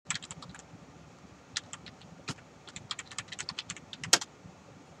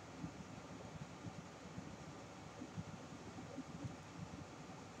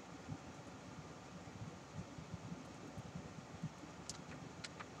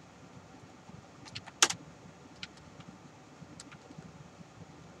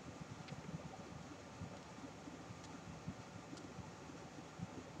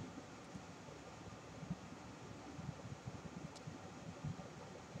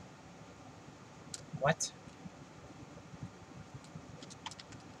What?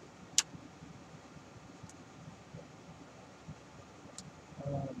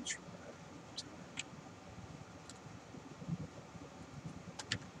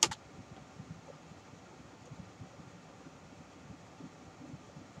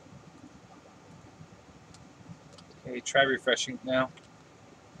 Okay, try refreshing now.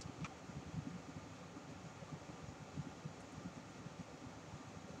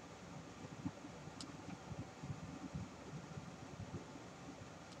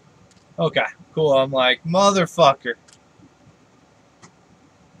 Okay, cool. I'm like, motherfucker.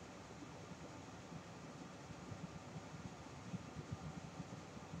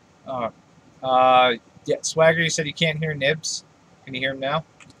 Yeah, Swagger, you said you can't hear Nibs. Can you hear him now?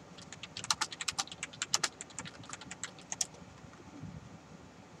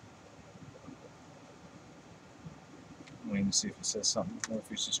 I'm waiting to see if he says something, or if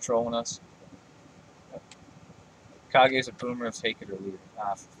he's just trolling us. Kage's a boomer, take it or leave it.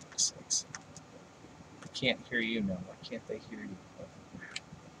 Ah, for fuck's sakes. I can't hear you now. Why can't they hear you?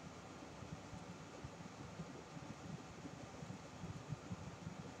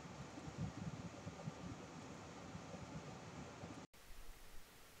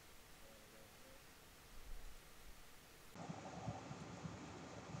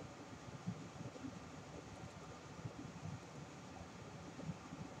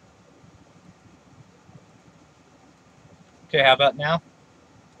 Okay, how about now?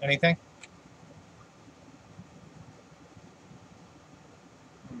 Anything?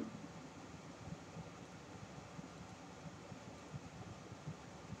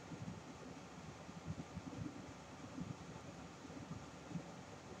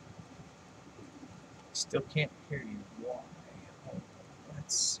 Still can't hear you. Why? Oh,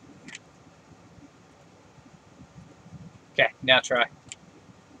 let's see. Okay, now try.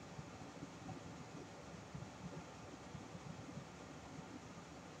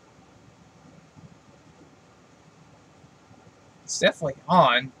 It's definitely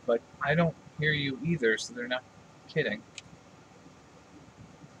on, but I don't hear you either, so they're not kidding.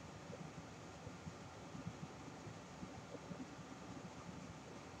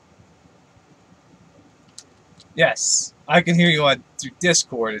 Yes, I can hear you on through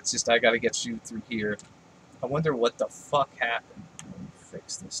Discord. It's just I gotta get you through here. I wonder what the fuck happened. Let me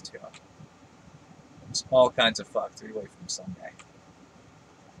fix this too. It's all kinds of fucked 3 away from Sunday.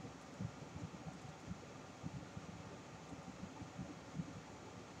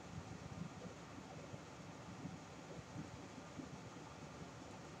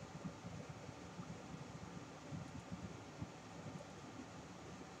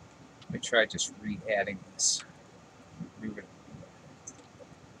 Let me try just re-adding this.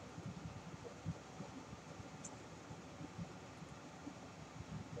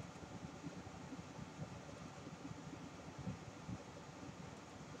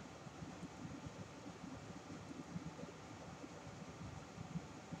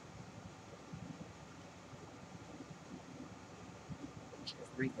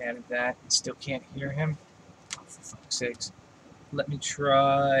 Re-added that. Still can't hear him. Oh, for fuck's sakes. Let me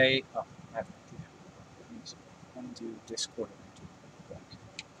try. Oh, I have an idea. Undo Discord.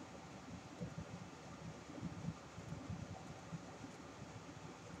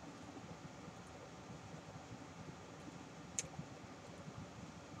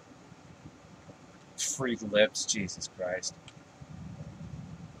 Free lips, Jesus Christ.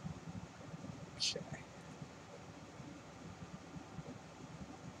 Okay.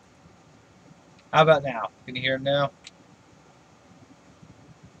 How about now? Can you hear him now?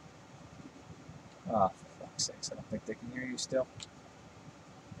 Oh, for fuck's sakes. I don't think they can hear you still.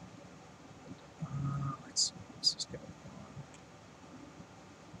 Let's see what this is going on.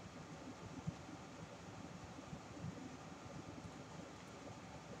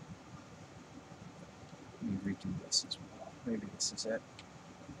 Let me redo this as well. Maybe this is it.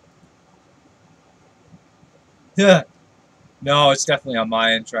 Yeah. No, it's definitely on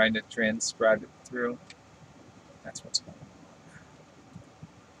my end trying to transcribe it through. That's what's going on.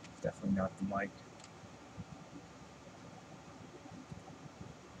 Definitely not the mic.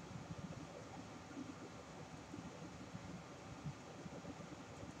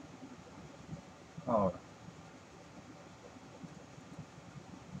 Oh.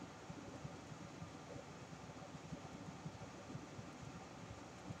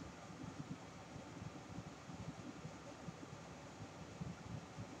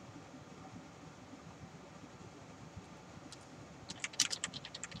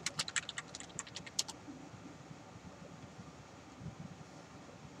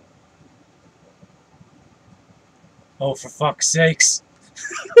 Oh, for fuck's sakes.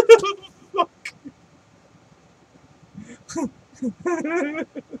 Fuck.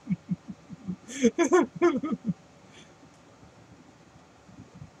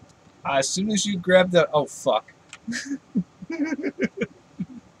 As soon as you grab the... Oh, fuck.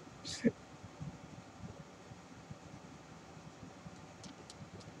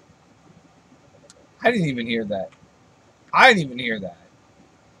 I didn't even hear that. I didn't even hear that.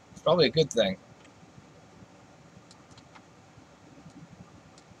 It's probably a good thing.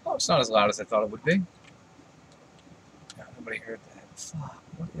 Oh, it's not as loud as I thought it would be. God, nobody heard that. Fuck.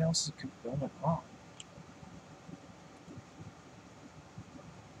 What else is going on?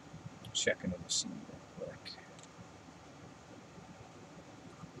 Checking in the scene real quick.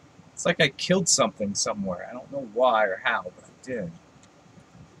 It's like I killed something somewhere. I don't know why or how, but I did.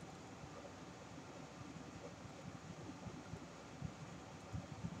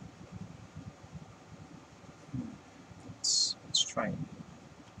 Let's try and...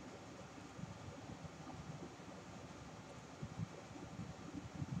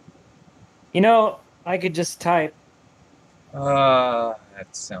 You know, I could just type. That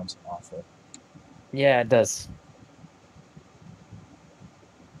sounds awful. Yeah, it does.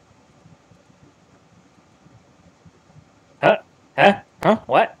 Huh? Huh? Huh?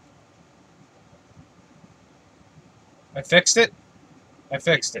 What? I fixed it? I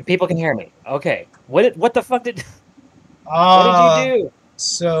fixed it. People can hear me. Okay. What the fuck did what did you do?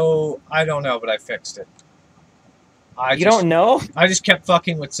 So, I don't know, but I fixed it. You don't know? I just kept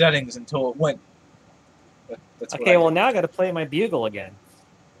fucking with settings until it went. That's Okay, well now I gotta play my bugle again.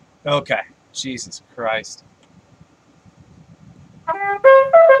 Okay. Jesus Christ.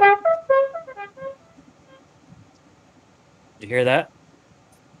 You hear that?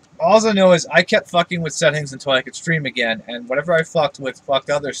 All I know is I kept fucking with settings until I could stream again, and whatever I fucked with fucked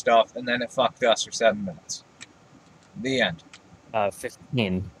other stuff, and then it fucked us for 7 minutes. The end.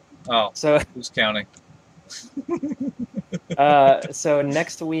 15. Oh, so who's counting? So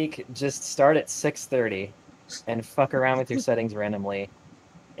next week, just start at 6:30 and fuck around with your settings randomly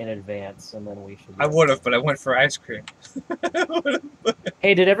in advance, and then we should... I would have, but I went for ice cream.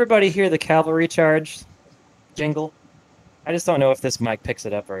 Hey, did everybody hear the cavalry charge jingle? I just don't know if this mic picks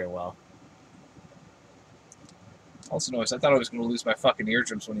it up very well. Also noticed, I thought I was going to lose my fucking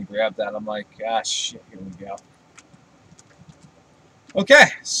eardrums when he grabbed that. I'm like, ah, shit, here we go. Okay,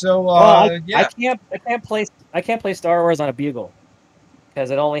 so yeah. I can't play Star Wars on a bugle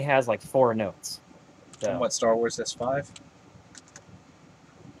because it only has like 4 notes. So. And what, Star Wars S5?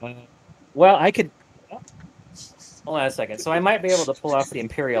 Well, I could. Hold on a second. So I might be able to pull off the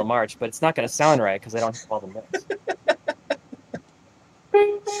Imperial March, but it's not going to sound right because I don't have all the notes.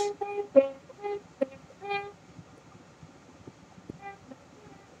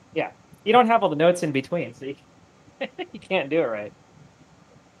 Yeah, you don't have all the notes in between, so you can't do it right.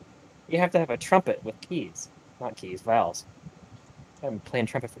 You have to have a trumpet with keys, not keys, vowels. I've been playing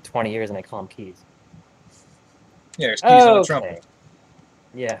trumpet for 20 years and I call them keys. Yeah, there's keys on the trumpet.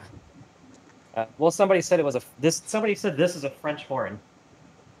 Yeah. Well, somebody said it was somebody said this is a French horn.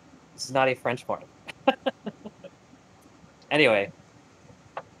 This is not a French horn. Anyway.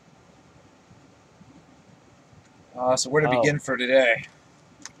 So where to begin for today?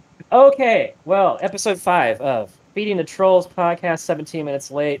 Okay, well, episode 5 of Feeding the Trolls podcast, 17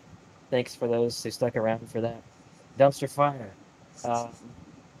 minutes late. Thanks for those who stuck around for that. Dumpster fire.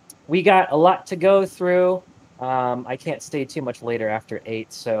 We got a lot to go through. I can't stay too much later after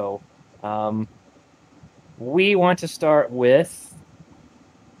 8, so we want to start with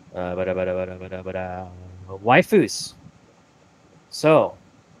waifus. So,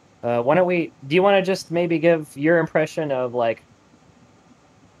 why don't we... Do you want to just maybe give your impression of like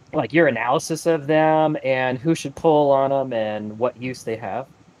your analysis of them and who should pull on them and what use they have?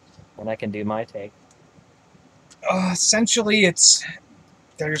 And I can do my take. Essentially,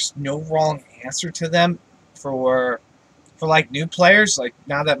 there's no wrong answer to them for like new players. Like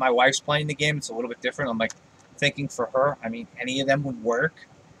now that my wife's playing the game, it's a little bit different. I'm like thinking for her, I mean, any of them would work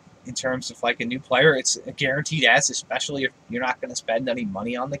in terms of like a new player. It's a guaranteed S, especially if you're not going to spend any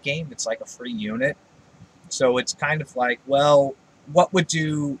money on the game. It's like a free unit, so it's kind of like, well, what would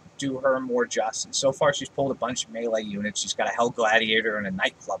do her more justice? So far, she's pulled a bunch of melee units. She's got a Hell Gladiator and a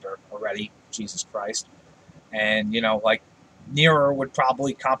Nightclubber already. Jesus Christ. And, like, Nira would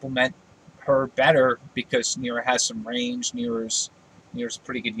probably complement her better because Nira has some range. Nira's a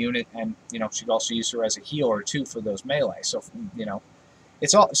pretty good unit, and, she'd also use her as a healer, too, for those melee. So,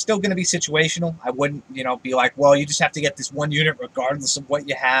 it's all still going to be situational. I wouldn't, be like, well, you just have to get this one unit regardless of what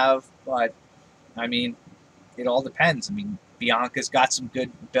you have. But, I mean, it all depends. I mean, Bianca's got some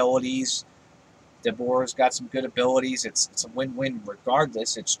good abilities. Deborah's got some good abilities. It's a win-win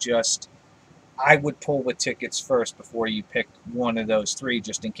regardless. It's just, I would pull the tickets first before you pick one of those three,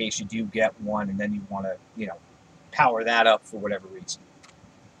 just in case you do get one, and then you want to, power that up for whatever reason.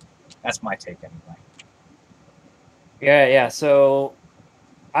 That's my take anyway. Yeah. So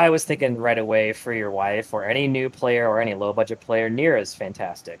I was thinking right away for your wife or any new player or any low budget player, Nira is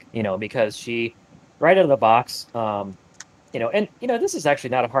fantastic, because she, right out of the box, and this is actually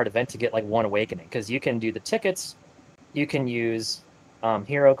not a hard event to get like one awakening because you can do the tickets, you can use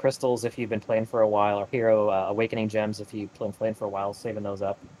hero crystals if you've been playing for a while, or hero awakening gems if you've been playing for a while, saving those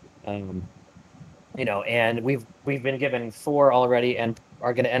up. Um, and we've been given 4 already, and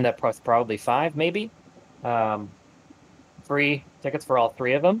are going to end up with probably 5, maybe. Um, Free tickets for all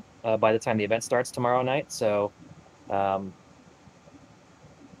 3 of them by the time the event starts tomorrow night. So, um,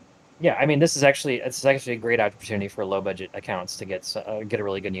 yeah, I mean, this is actually a great opportunity for low budget accounts to get a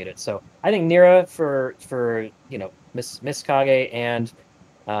really good unit. So I think Nira for Miss Kage, and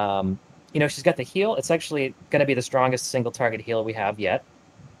she's got the heal. It's actually going to be the strongest single target heal we have yet.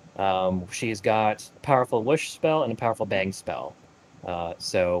 She's got a powerful whoosh spell and a powerful bang spell.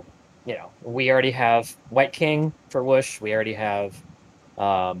 So we already have White King for whoosh. We already have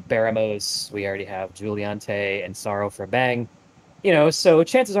Baramos. We already have Juliante and Sorrow for bang. So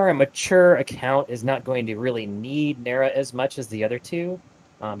chances are a mature account is not going to really need Nera as much as the other two,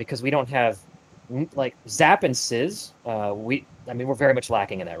 because we don't have like Zap and Sizz. We're very much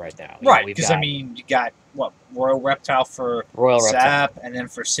lacking in that right now. Right, We've because I got mean, you got what Royal Reptile for Royal Reptile. Zap, and then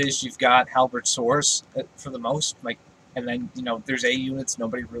for Sizz you've got Halberd Source for the most. Like, and then there's A units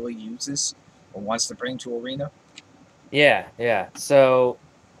nobody really uses or wants to bring to Arena. Yeah. So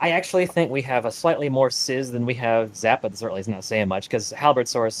I actually think we have a slightly more Sizz than we have Zap, but certainly is not saying much because Halberd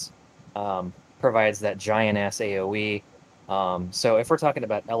Source provides that giant ass AoE. So if we're talking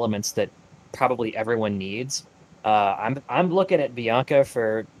about elements that probably everyone needs, I'm looking at Bianca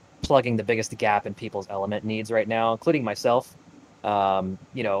for plugging the biggest gap in people's element needs right now, including myself. Royal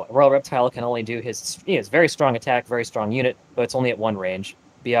Reptile can only do his very strong attack, very strong unit, but it's only at 1 range.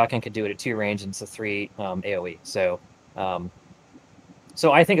 Bianca can do it at 2 range, and it's a 3 AoE. Um,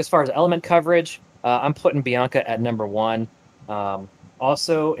 so I think as far as element coverage, I'm putting Bianca at number 1.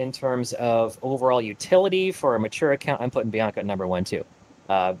 Also, in terms of overall utility for a mature account, I'm putting Bianca at number 1 too.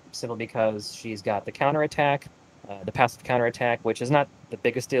 Simply because she's got the counterattack, the passive counterattack, which is not the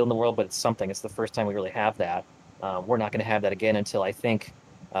biggest deal in the world, but it's something. It's the first time we really have that. We're not going to have that again until I think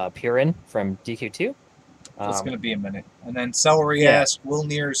Purin from DQ2. It's going to be a minute. And then Celery asks, will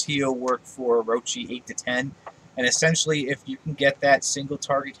Nier's heal work for Orochi 8 to 10? And essentially, if you can get that single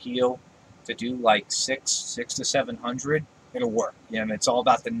target heal to do like 6 to 700, it'll work. And it's all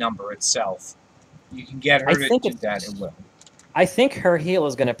about the number itself. You can get her to do that, it will. I think her heal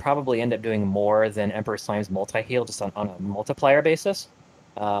is going to probably end up doing more than Emperor Slime's multi-heal, just on a multiplier basis.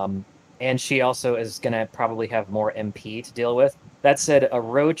 And she also is going to probably have more MP to deal with. That said,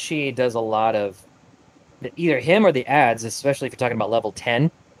 Orochi does a lot of either him or the ads, especially if you're talking about level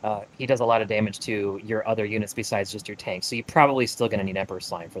 10. He does a lot of damage to your other units besides just your tank. So you're probably still going to need Emperor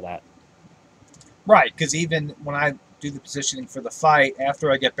Slime for that. Right, because even when I do the positioning for the fight,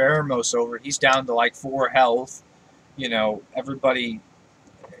 after I get Baramos over, he's down to like 4 health. Everybody,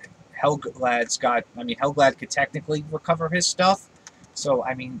 Hellglad could technically recover his stuff. So,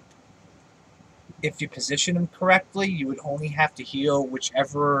 if you position him correctly, you would only have to heal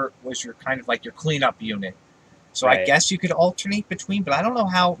whichever was your kind of like your cleanup unit. So right. I guess you could alternate between, but I don't know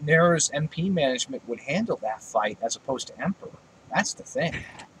how Nera's MP management would handle that fight as opposed to Emperor. That's the thing.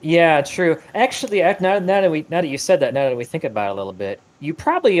 Yeah, true. Actually, now that you said that, now that we think about it a little bit, you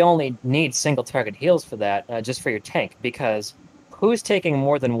probably only need single target heals for that, just for your tank, because who's taking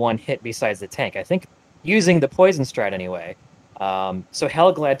more than 1 hit besides the tank? I think using the poison strat anyway. So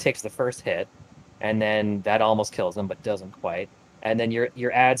Hellglad takes the first hit, and then that almost kills him, but doesn't quite. And then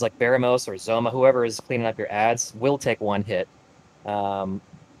your ads like Baramos or Zoma, whoever is cleaning up your ads, will take 1 hit.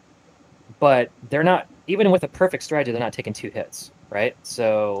 But they're not, even with a perfect strategy, they're not taking 2 hits, right?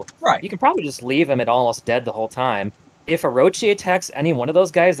 So right. You can probably just leave them at almost dead the whole time. If Orochi attacks any one of those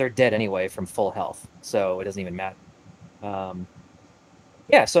guys, they're dead anyway from full health, so it doesn't even matter.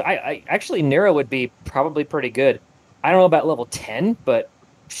 Yeah, so I actually, Nero would be probably pretty good. I don't know about level 10, but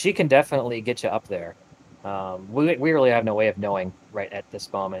she can definitely get you up there. We really have no way of knowing right at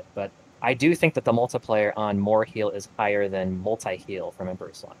this moment, but I do think that the multiplayer on more heal is higher than multi-heal from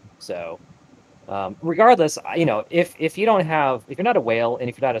Emperor Slime. So regardless, if you're not a whale and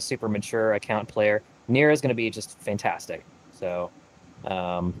if you're not a super mature account player, Nier is going to be just fantastic. So,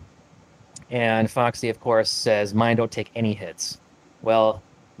 and Foxy, of course, says, mine don't take any hits. Well,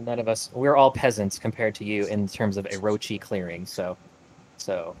 none of us, we're all peasants compared to you in terms of Orochi clearing, so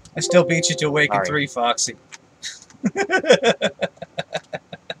So I still beat you to Awaken sorry. 3, Foxy.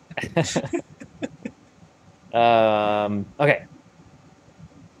 Okay.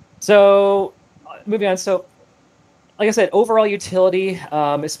 So moving on. So like I said, overall utility,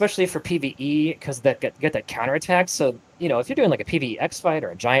 especially for PvE, because get that counterattack. So if you're doing like a PvEX fight or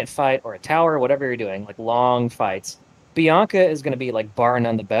a giant fight or a tower, whatever you're doing, like long fights, Bianca is going to be like bar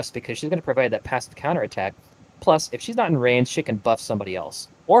none the best because she's going to provide that passive counterattack. Plus, if she's not in range, she can buff somebody else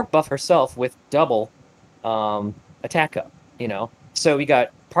or buff herself with double attack up. So we got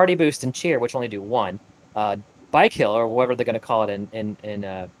party boost and cheer, which only do one. Bike hill or whatever they're going to call it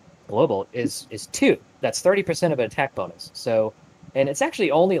in global is 2. That's 30% of an attack bonus. So, and it's actually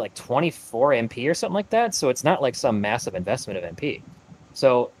only like 24 MP or something like that. So it's not like some massive investment of MP.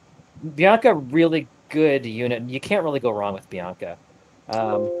 So Bianca, really good unit. You can't really go wrong with Bianca.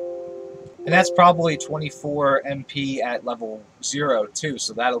 And that's probably 24 MP at level 0 too,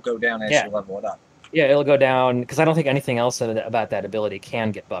 so that'll go down as Yeah. you level it up. Yeah, it'll go down because I don't think anything else about that ability can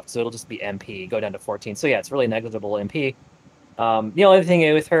get buffed. So it'll just be MP, go down to 14. So yeah, it's really negligible MP. The only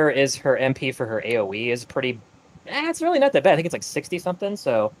thing with her is her MP for her AoE is pretty. It's really not that bad. I think it's like 60 something.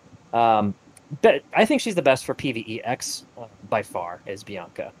 So, but I think she's the best for PvEX by far is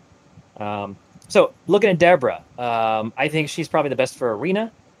Bianca. So looking at Deborah, I think she's probably the best for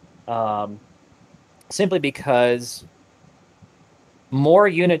Arena, simply because more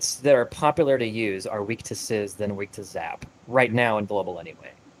units that are popular to use are weak to Sizz than weak to Zap right now in global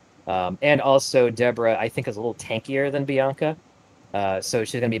anyway. And also Deborah, I think, is a little tankier than Bianca. So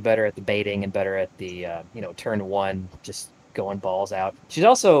she's going to be better at the baiting and better at the, turn 1, just going balls out. She's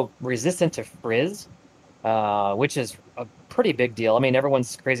also resistant to Frizz, which is a pretty big deal. I mean,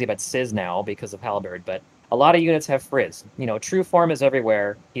 everyone's crazy about Sizz now because of Halberd, but a lot of units have Frizz. True Form is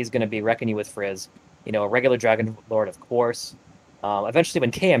everywhere. He's going to be wrecking you with Frizz. A regular Dragon Lord, of course. Eventually,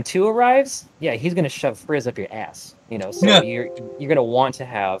 when KM2 arrives, yeah, he's going to shove Frizz up your ass. So you're going to want to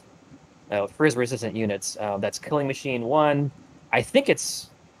have Frizz resistant units. That's Killing Machine 1. I think it's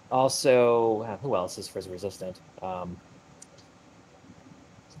also who else is Frizz resistant?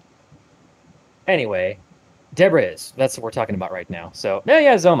 Anyway, Deborah is. That's what we're talking about right now. So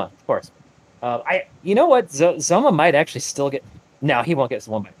yeah, Zoma, of course. You know what? Zoma might actually still get. No, he won't get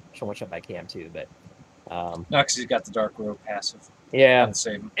one shot by KM2, but no, because he's got the Dark Road passive. Yeah,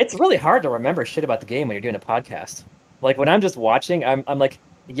 it's really hard to remember shit about the game when you're doing a podcast. Like when I'm just watching, I'm like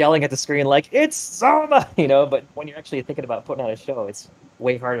yelling at the screen like it's Zoma, But when you're actually thinking about putting on a show, it's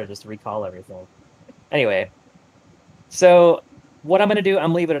way harder just to recall everything. Anyway, so what I'm gonna do,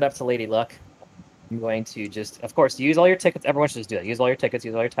 I'm leaving it up to Lady Luck. I'm going to just, of course, use all your tickets. Everyone should just do that. Use all your tickets.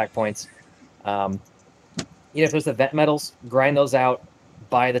 Use all your attack points. If there's event medals, grind those out.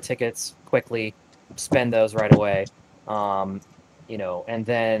 Buy the tickets quickly. Spend those right away. And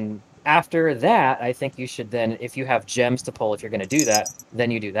then after that, I think you should then, if you have gems to pull, if you're going to do that,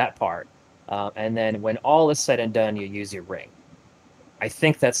 then you do that part. And then when all is said and done, you use your ring. I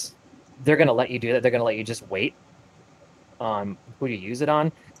think they're going to let you do that. They're going to let you just wait on who you use it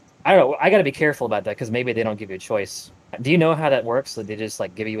on. I don't know. I got to be careful about that because maybe they don't give you a choice. Do you know how that works? So they just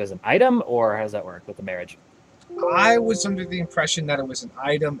like give you as an item, or how does that work with the marriage? I was under the impression that it was an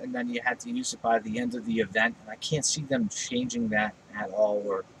item, and then you had to use it by the end of the event. And I can't see them changing that at all,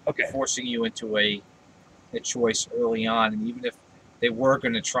 or forcing you into a choice early on. And even if they were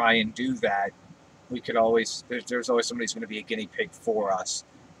going to try and do that, we could always there's always somebody who's going to be a guinea pig for us.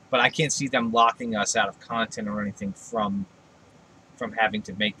 But I can't see them locking us out of content or anything from having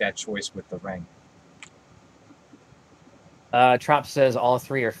to make that choice with the ring. Trop says all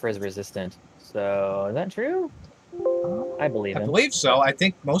 3 are Frizz resistant. So is that true? I believe him. I believe so. I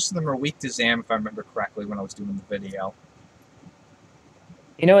think most of them are weak to Zam, if I remember correctly, when I was doing the video.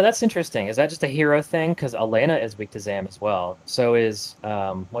 That's interesting. Is that just a hero thing? Because Elena is weak to Zam as well. So is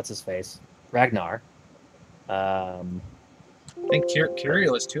what's his face? Ragnar. I think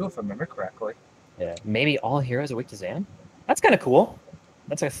Kirill is too, if I remember correctly. Yeah, maybe all heroes are weak to Zam. That's kind of cool.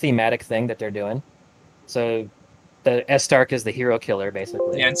 That's a thematic thing that they're doing. So the S-Stark is the hero killer,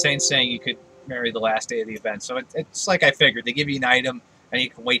 basically. Yeah, Insane's saying you could marry the last day of the event. So it's like I figured. They give you an item, and you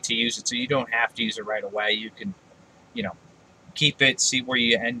can wait to use it, so you don't have to use it right away. You can, keep it, see where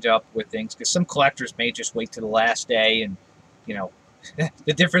you end up with things. Because some collectors may just wait to the last day, and,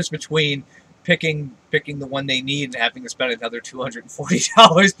 the difference between picking the one they need and having to spend another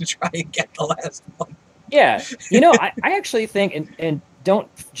 $240 to try and get the last one. Yeah, I actually think, and don't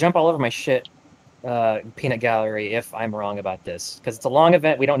jump all over my shit, Peanut Gallery, if I'm wrong about this, because it's a long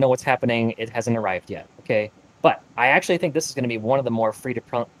event. We don't know what's happening. It hasn't arrived yet. Okay, but I actually think this is going to be one of the more free to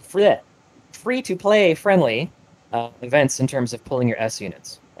play friendly events in terms of pulling your S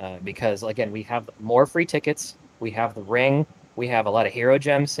units. Because, again, we have more free tickets, we have the ring, we have a lot of hero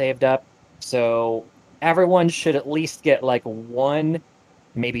gems saved up. So everyone should at least get like one,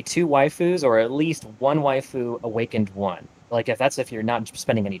 maybe two waifus, or at least one waifu awakened one. Like if you're not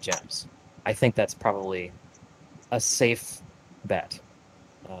spending any gems. I think that's probably a safe bet.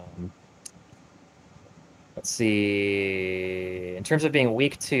 Um, let's see. In terms of being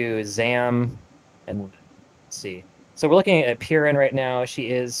weak to Zam, and let's see. So we're looking at Piran right now. She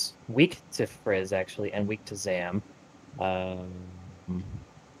is weak to Frizz, actually, and weak to Zam. Um,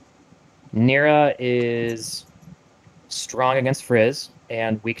 Nira is strong against Frizz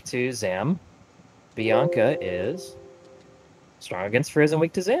and weak to Zam. Bianca is strong against Frizz and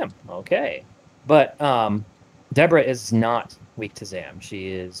weak to Zam. Okay. But Deborah is not weak to Zam. She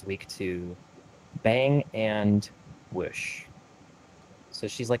is weak to Bang and Whoosh. So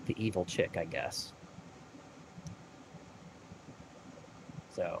she's like the evil chick, I guess.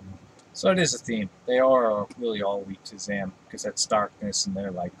 So it is a theme. They are really all weak to Zam because that's darkness and they're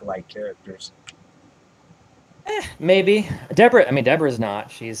like light characters. Maybe Deborah's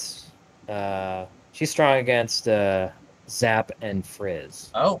not. She's strong against Zap and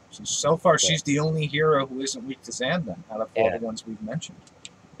Frizz. Oh, so far she's the only hero who isn't weak to Zam then, out of all the ones we've mentioned.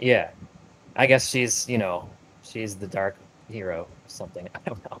 Yeah. I guess she's the dark hero or something. I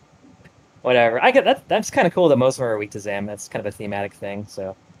don't know. Whatever. I get that. That's kind of cool that most of them are weak to Zam. That's kind of a thematic thing.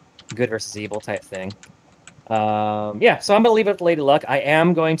 So good versus evil type thing. Yeah. So I'm gonna leave it with Lady Luck. I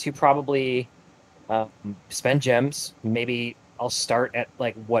am going to probably spend gems. Maybe I'll start at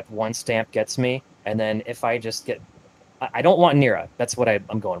like what one stamp gets me, and then if I just get, I don't want Nira. That's what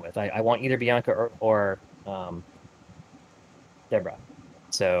I'm going with. I want either Bianca or Deborah.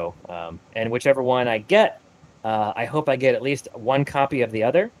 So and whichever one I get, I hope I get at least one copy of the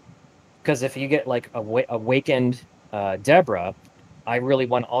other. Because if you get like awakened Deborah, I really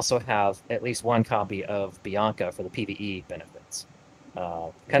want to also have at least one copy of Bianca for the PvE benefits.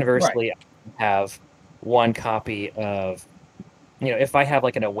 Conversely, Right. I have one copy of, if I have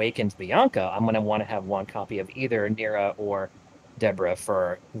like an awakened Bianca, I'm going to want to have one copy of either Nira or Deborah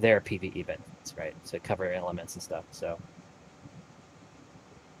for their PvE benefits, right? To cover elements and stuff. So,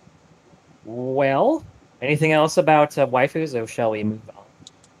 well, anything else about waifus, or shall we move on?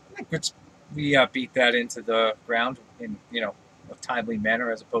 I think we beat that into the ground in a timely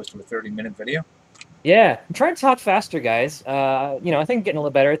manner as opposed to a 30-minute video. Yeah, I'm trying to talk faster, guys. I think I'm getting a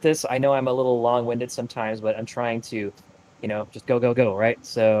little better at this. I know I'm a little long-winded sometimes, but I'm trying to, just go, right?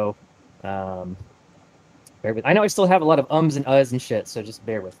 So, bear with. I know I still have a lot of ums and uhs and shit, so just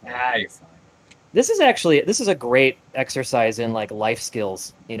bear with me. You're fine. This is a great exercise in like life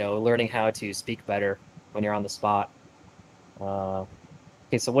skills. Learning how to speak better when you're on the spot.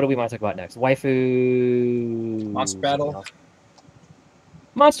 Okay, so what do we want to talk about next? Waifu. Monster battle.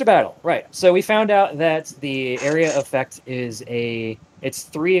 Monster battle, right. So we found out that the area effect it's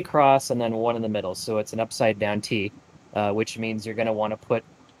 3 across and then 1 in the middle. So it's an upside down T, which means you're going to want to put,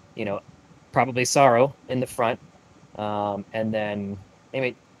 probably Sorrow in the front. And then,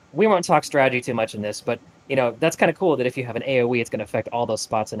 we won't talk strategy too much in this, but, that's kind of cool that if you have an AoE, it's going to affect all those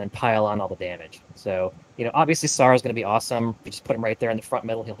spots and then pile on all the damage. So, obviously Sorrow's going to be awesome. You just put him right there in the front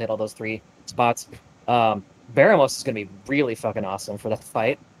middle. He'll hit all those 3 spots. Baramos is going to be really fucking awesome for that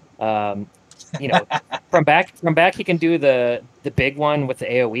fight. From back, he can do the big one with the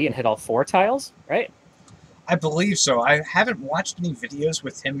AoE and hit all 4 tiles, right? I believe so. I haven't watched any videos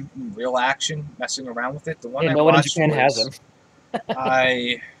with him in real action, messing around with it. The one no one in Japan has him.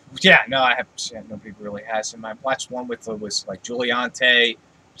 I haven't. Nobody really has him. I watched one with was like Giuliante,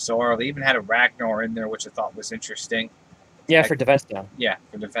 Sora. They even had a Ragnar in there, which I thought was interesting. Yeah, for defense down. Yeah,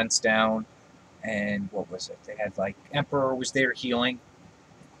 for defense down. And what was it? They had like Emperor was there healing,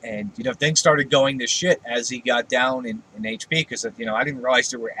 and things started going to shit as he got down in HP because I didn't realize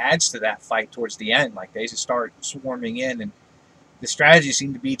there were adds to that fight towards the end. Like they just started swarming in, and the strategy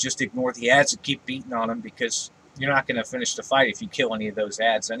seemed to be just ignore the adds and keep beating on them because you're not going to finish the fight if you kill any of those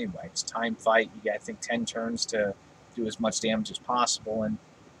adds anyway. It's a time fight. You got I think 10 turns to do as much damage as possible, and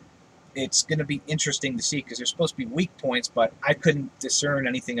it's going to be interesting to see because there's supposed to be weak points, but I couldn't discern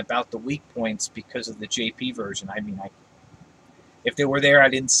anything about the weak points because of the JP version. If they were there, I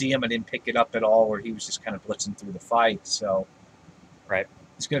didn't see him. I didn't pick it up at all, or he was just kind of blitzing through the fight. So, right,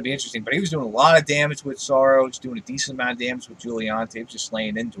 it's going to be interesting. But he was doing a lot of damage with Sorrow. He's doing a decent amount of damage with Giuliante. He was just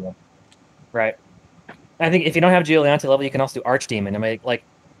laying into him. Right. I think if you don't have Giuliante level, you can also do Archdemon. Like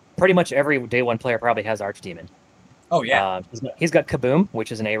pretty much every day one player probably has Archdemon. Oh yeah. He's got Kaboom,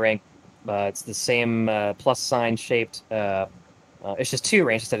 which is an A rank. It's the same plus sign shaped. It's just 2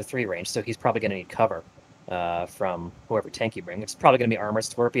 range instead of 3 range, so he's probably going to need cover. from whoever tank you bring. It's probably going to be Armor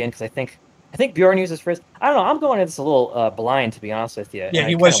Scorpion because I think Bjorn uses Frizz. I don't know. I'm going into this a little blind, to be honest with you. Yeah, and I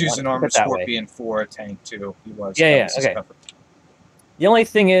he kinda was want using to keep Armor it that way. Scorpion for a tank too. He was. Yeah, That yeah, was his okay. cover. The only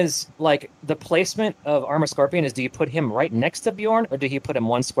thing is, like, the placement of Armor Scorpion is, do you put him right next to Bjorn, or do you put him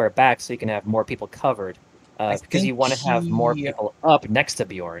one square back so you can have more people covered? I Because you think want to have more people up next to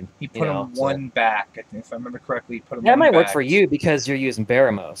Bjorn. he You put know, him so one back. I think, if I remember correctly, he put him that one might work back. for you because you're using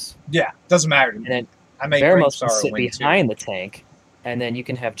Baramos, Yeah, doesn't matter to and me. then I may bring Baramos can sit Sorrowwind too. behind the tank, and then you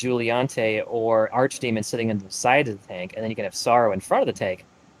can have Juliante or Archdemon sitting on the side of the tank, and then you can have Sorrow in front of the tank.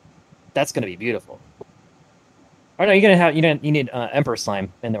 That's going to be beautiful. Or no, you're gonna have you need Emperor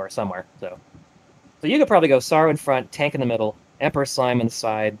Slime in there somewhere. So you could probably go Sorrow in front, tank in the middle, Emperor Slime on the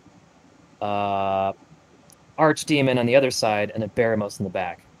side, Archdemon on the other side, and then Baramos in the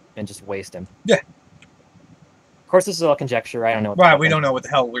back, and just waste him. Yeah. Of course, this is all conjecture. I don't know. Right, we don't know what the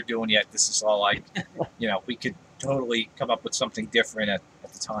hell we're doing yet. This is all like, we could totally come up with something different at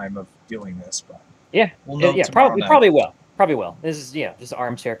the time of doing this, but yeah, we'll know yeah, tomorrow night. probably will. This is just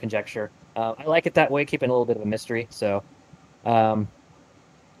armchair conjecture. I like it that way, keeping a little bit of a mystery. So, what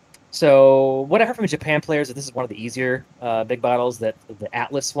I heard from Japan players is this is one of the easier big battles. That the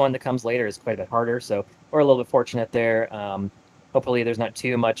Atlas one that comes later is quite a bit harder. So we're a little bit fortunate there. Hopefully, there's not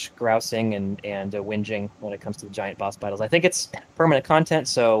too much grousing and whinging when it comes to the giant boss battles. I think it's permanent content,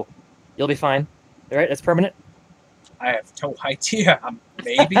 so you'll be fine. All right, it's permanent. I have no idea.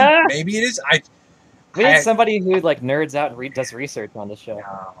 Maybe it is. We need somebody who like nerds out and does research on the show.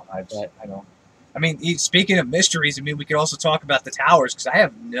 No, I don't. I mean, speaking of mysteries, I mean, we could also talk about the towers because I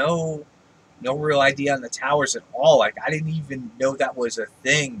have no real idea on the towers at all. Like, I didn't even know that was a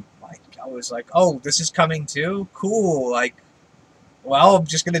thing. Like, I was like, oh, this is coming too? Cool. Like, well, I'm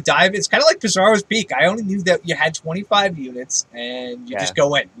just going to dive in. It's kind of like Pizarro's Peak. I only knew that you had 25 units and you just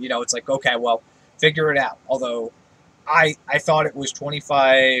go in. It's like, okay, well, figure it out. Although I thought it was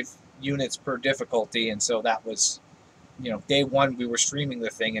 25 units per difficulty, and so that was, day one we were streaming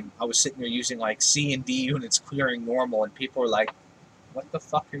the thing, and I was sitting there using like C and D units clearing normal, and people were like, what the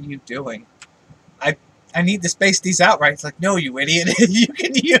fuck are you doing? I need to space these out, right? It's like, no, you idiot. You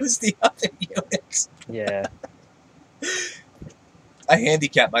can use the other units. Yeah. I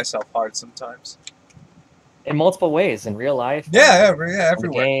handicap myself hard sometimes. In multiple ways, in real life. Yeah, everywhere.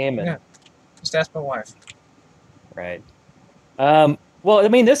 Game and... Yeah. Just ask my wife. Right. Well, I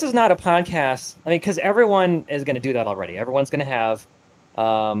mean, this is not a podcast. I mean, because everyone is going to do that already. Everyone's going to have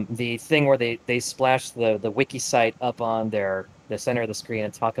the thing where they splash the wiki site up on the center of the screen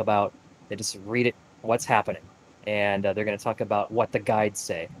and talk about, they just read it, what's happening. And they're going to talk about what the guides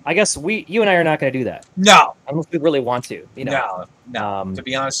say. I guess you and I are not going to do that. No. Unless we really want to. No. To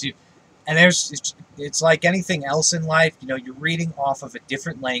be honest, and it's like anything else in life. You're reading off of a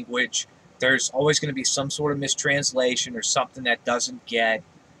different language. There's always going to be some sort of mistranslation or something that doesn't get,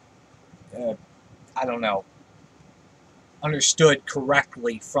 understood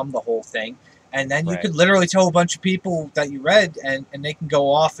correctly from the whole thing. And then you could literally tell a bunch of people that you read, and they can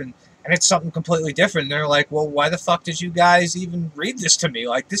go off and it's something completely different. And they're like, well, why the fuck did you guys even read this to me?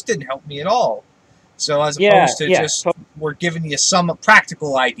 Like, this didn't help me at all. So as opposed to just, we're giving you some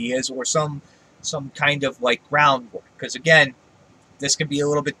practical ideas or some kind of like groundwork. Because again, this can be a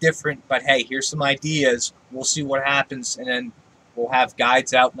little bit different, but hey, here's some ideas. We'll see what happens, and then we'll have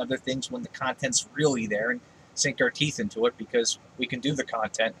guides out and other things when the content's really there and sink our teeth into it because we can do the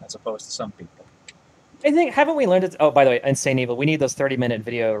content as opposed to some people. I think, haven't we learned it? Oh, by the way, Insane Evil, we need those 30-minute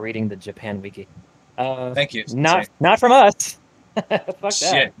video reading the Japan wiki. Thank you. Not from us. Fuck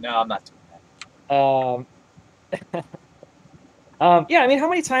Shit, that. no, I'm not doing that. Yeah, I mean, how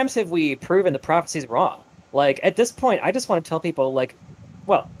many times have we proven the prophecies wrong? Like, at this point, I just want to tell people, like,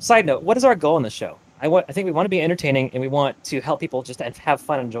 well, side note, what is our goal in the show? I think we want to be entertaining, and we want to help people just have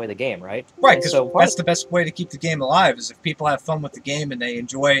fun and enjoy the game, right? Right, because that's the best way to keep the game alive, is if people have fun with the game and they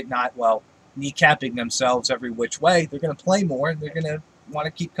enjoy it, not, kneecapping themselves every which way, they're going to play more, and they're going to want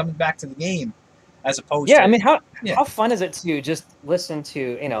to keep coming back to the game, as opposed to... Yeah, I mean, how fun is it to just listen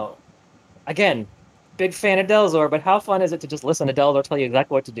to, again, big fan of Delzor, but how fun is it to just listen to Delzor tell you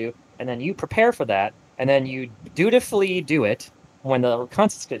exactly what to do, and then you prepare for that, and then you dutifully do it when the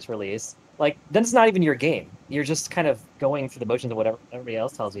content gets released? Like, then it's not even your game. You're just kind of going through the motions of whatever everybody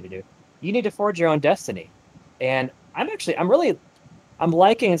else tells you to do. You need to forge your own destiny. And I'm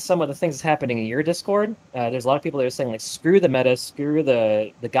liking some of the things that's happening in your Discord. There's a lot of people that are saying, like, screw the meta, screw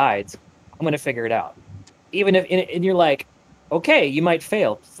the guides. I'm going to figure it out. Even if, and you're like, okay, you might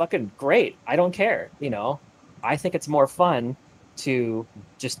fail. Fucking great. I don't care. I think it's more fun to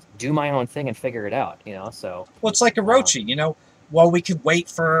just do my own thing and figure it out, so. Well, it's like Orochi, well, we could wait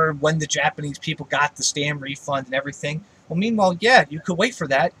for when the Japanese people got the stamp refund and everything. Well, meanwhile, yeah, you could wait for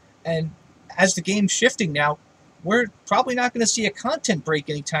that. And as the game's shifting now, we're probably not going to see a content break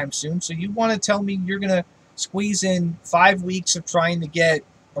anytime soon. So you want to tell me you're going to squeeze in 5 weeks of trying to get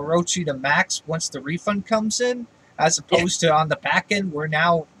Orochi to max once the refund comes in, as opposed to on the back end, where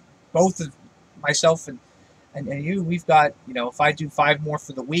now both of myself and you, we've got, if I do 5 more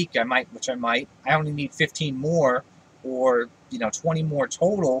for the week, I only need 15 more or, 20 more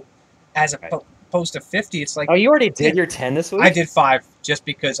total as opposed to 50. It's like, oh, you already did your 10 this week? I did 5 just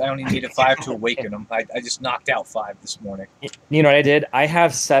because I only needed 5 to awaken them. I just knocked out 5 this morning. You know what I did? I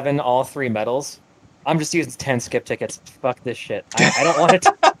have 7 all 3 medals. I'm just using 10 skip tickets. Fuck this shit. I don't want it.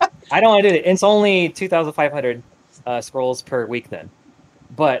 I don't want to do it. It's only 2,500 scrolls per week then.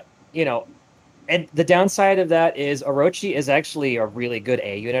 But, and the downside of that is Orochi is actually a really good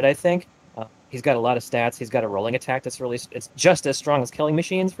A unit, I think. He's got a lot of stats. He's got a rolling attack it's just as strong as Killing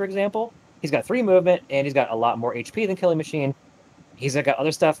Machines, for example. He's got 3 movement, and he's got a lot more HP than Killing Machine. He's got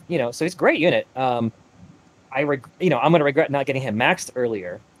other stuff, so he's a great unit. I'm going to regret not getting him maxed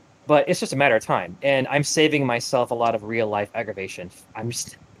earlier, but it's just a matter of time. And I'm saving myself a lot of real-life aggravation. I'm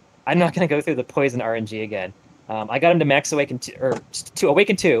not going to go through the poison RNG again. I got him to max Awaken 2, or to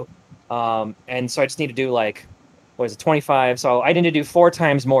Awaken 2, and so I just need to do 25? So I need to do 4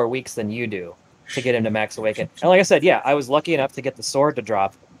 times more weeks than you do to get him to max Awaken. And like I said, yeah, I was lucky enough to get the sword to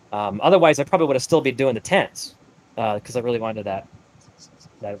drop. Otherwise, I probably would have still been doing the 10s because I really wanted that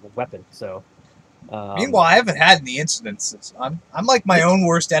weapon. So meanwhile, I haven't had any incidences. I'm like my own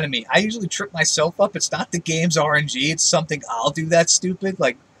worst enemy. I usually trip myself up. It's not the game's RNG. It's something I'll do that's stupid.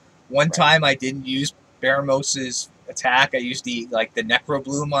 Like one time I didn't use Baramos's attack. I used the Necro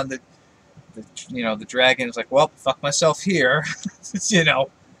Bloom on the dragon. It's like, well, fuck myself here.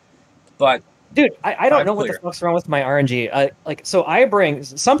 But dude, I don't know what the fuck's wrong with my RNG. So I bring,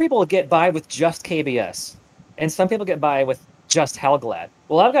 some people get by with just KBS, and some people get by with just Hellglad.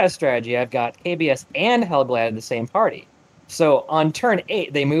 Well, I've got a strategy. I've got KBS and Hellglad in the same party. So on turn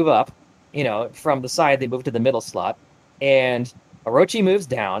 8, they move up. From the side, they move to the middle slot, and Orochi moves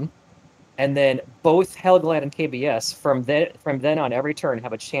down, and then both Hellglad and KBS from then on every turn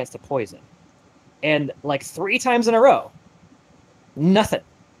have a chance to poison. And 3 times in a row, nothing.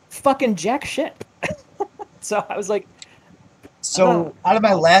 Fucking jack shit. So I was like... So out of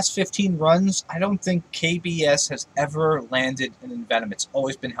my last 15 runs, I don't think KBS has ever landed an Envenom. It's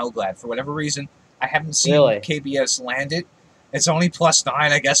always been Hellglad. For whatever reason, I haven't seen KBS land it. It's only +9,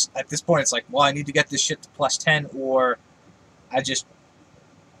 I guess. At this point, it's like, well, I need to get this shit to +10, or I just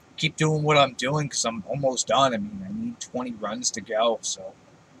keep doing what I'm doing because I'm almost done. I mean, I need 20 runs to go, so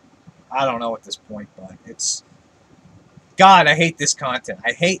I don't know at this point, but it's... God, I hate this content.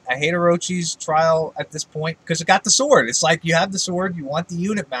 I hate Orochi's trial at this point because it got the sword. It's like you have the sword, you want the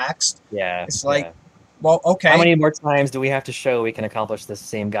unit maxed. Yeah. It's like, well, okay. How many more times do we have to show we can accomplish this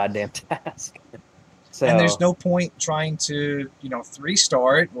same goddamn task? And there's no point trying to,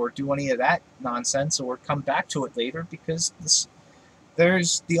 3-star it or do any of that nonsense or come back to it later because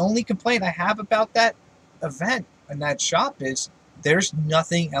there's the only complaint I have about that event and that shop is there's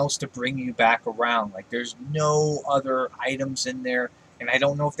nothing else to bring you back around. Like, there's no other items in there. And I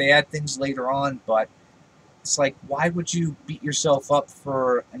don't know if they add things later on, but it's like, why would you beat yourself up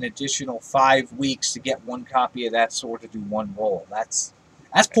for an additional 5 weeks to get 1 copy of that sword to do 1 roll? That's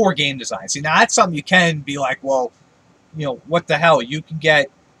poor game design. See, now that's something you can be like, well, what the hell? You can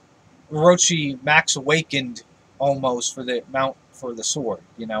get Orochi Max Awakened almost for the amount for the sword.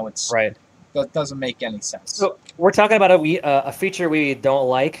 It's... Right. That doesn't make any sense. So we're talking about a feature we don't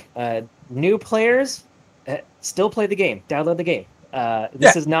like. New players still play the game. Download the game.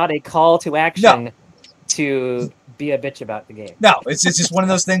 This is not a call to action to be a bitch about the game. No, it's just one of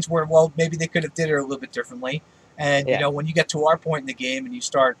those things where, well, maybe they could have did it a little bit differently. And, when you get to our point in the game and you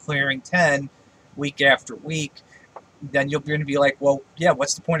start clearing 10 week after week, then you're going to be like, well, yeah,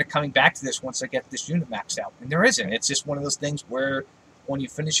 what's the point of coming back to this once I get this unit maxed out? And there isn't. It's just one of those things where when you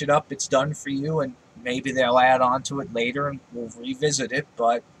finish it up, it's done for you, and maybe they'll add on to it later, and we'll revisit it.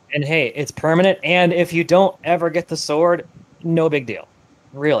 And hey, it's permanent, and if you don't ever get the sword, no big deal,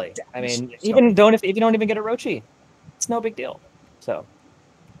 really. I mean, if you don't even get Orochi, it's no big deal. So,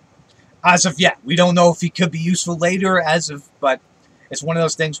 as of yet, we don't know if he could be useful later. But it's one of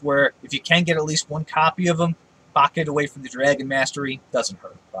those things where if you can get at least 1 copy of him, pocket away from the Dragon Mastery doesn't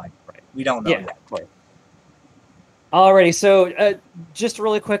hurt. But we don't know yet. Right. Alrighty, so just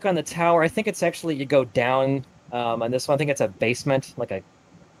really quick on the tower. I think it's actually you go down on this one. I think it's a basement, like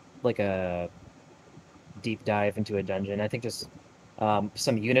a deep dive into a dungeon. I think just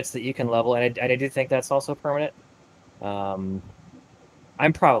some units that you can level, and I do think that's also permanent.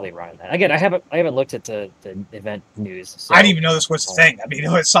 I'm probably wrong on that. Again, I haven't looked at the event news. So. I didn't even know this was a thing. I mean,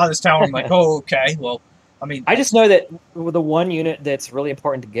 I saw this tower. I'm like, oh, okay. Well, I mean, I just know that the one unit that's really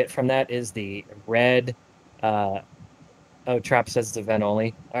important to get from that is the red. Oh, Trap says it's event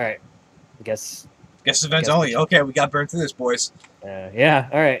only. All right, I guess events only. Okay, we got burned through this, boys. Yeah.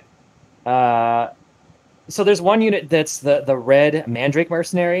 All right. So there's one unit that's the red Mandrake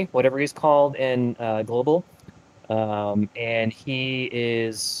Mercenary, whatever he's called in Global, and he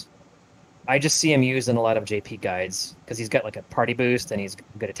is. I just see him used in a lot of JP guides because he's got like a party boost and he's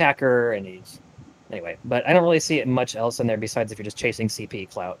a good attacker and he's anyway. But I don't really see it much else in there besides if you're just chasing CP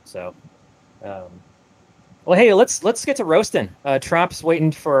clout. So, well, hey, let's get to roasting. Trop's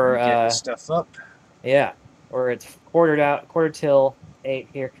waiting for get this stuff up. Yeah, or it's quarter till 8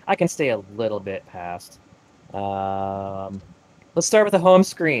 here. I can stay a little bit past. Let's start with the home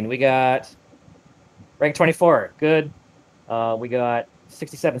screen. We got rank 24. Good. We got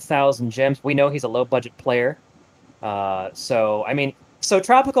 67,000 gems. We know he's a low budget player. So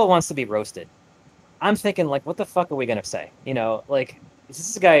Tropical wants to be roasted. I'm thinking, like, what the fuck are we gonna say? You know, like, this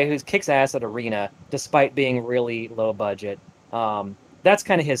is a guy who kicks ass at Arena despite being really low budget. That's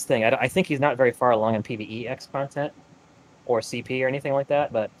kind of his thing. I think he's not very far along in PvE X content or CP or anything like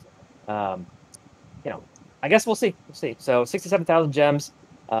that. But I guess we'll see. We'll see. So 67,000 gems,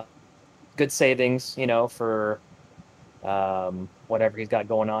 good savings. For whatever he's got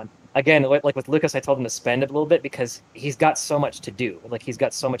going on. Again, like with Lucas, I told him to spend it a little bit because he's got so much to do. Like he's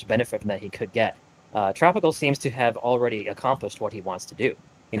got so much benefit from that he could get. Tropical seems to have already accomplished what he wants to do.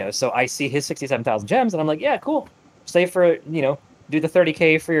 So I see his 67,000 gems, and I'm like, yeah, cool. Save for do the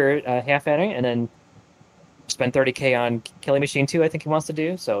 30K for your half ending, and then spend 30K on Killing Machine 2. I think he wants to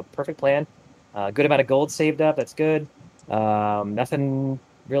do so. Perfect plan. Good amount of gold saved up. That's good. Nothing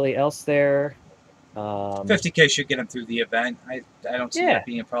really else there. 50K should get him through the event. I don't see that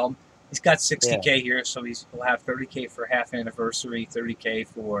being a problem. He's got 60K here, so he'll have 30K for half anniversary, 30K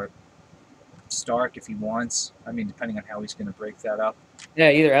for Stark if he wants. I mean, depending on how he's going to break that up.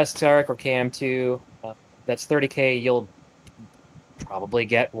 Yeah, either S Stark or KM2. That's 30K. You'll probably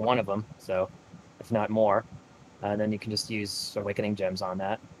get one of them, so if not more. And then you can just use Awakening Gems on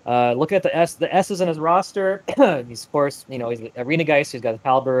that. Look at the S. The S is in his roster. He's, of course, he's an Arena Geist. He's got the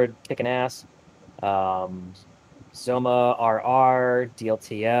Halberd kicking ass. Zoma RR,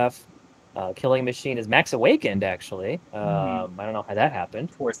 DLTF. Killing Machine is Max Awakened, actually. I don't know how that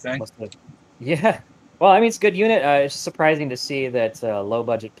happened. Poor thing. Yeah. Well, I mean, it's a good unit. It's surprising to see that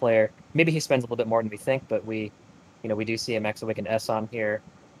low-budget player. Maybe he spends a little bit more than we think, but we do see a Max Awakened S on here.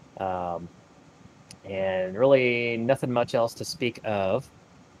 And really nothing much else to speak of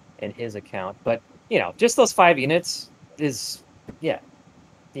in his account. But, just those 5 units is, you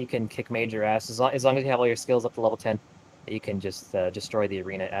can kick major ass. As long as you have all your skills up to level 10, you can just destroy the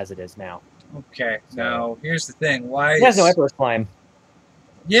arena as it is now. Okay, now here's the thing. Why he has no Emperor's Climb.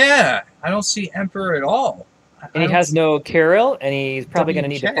 Yeah, I don't see Emperor at all. And he has no Kirill, and he's probably going to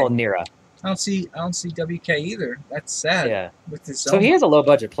need to pull Nira. I don't see WK either. That's sad. Yeah. With this so he is a low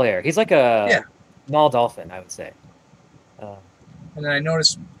budget player. He's like a Null Dolphin, I would say. And then I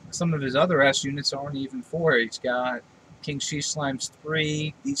noticed some of his other S units aren't even 4. He's got King She Slime's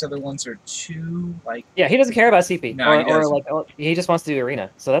 3. These other ones are 2. Yeah, he doesn't care about CP. No, he just wants to do arena.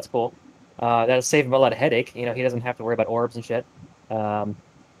 So that's cool. That'll save him a lot of headache. He doesn't have to worry about orbs and shit.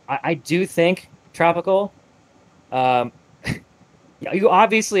 I do think Tropical. You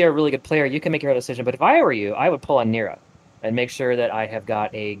obviously are a really good player. You can make your own decision. But if I were you, I would pull on Nira and make sure that I have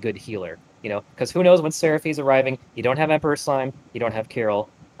got a good healer. Because who knows when Seraphi's arriving? You don't have Emperor Slime. You don't have Kirill.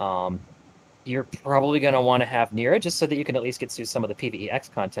 You're probably going to want to have Nira just so that you can at least get through some of the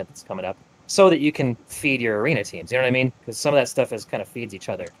PvEX content that's coming up, so that you can feed your arena teams. You know what I mean? Because some of that stuff kind of feeds each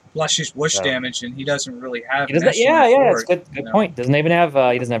other. Plus, just whoosh damage, and he doesn't really have. It's a good point. Doesn't even have.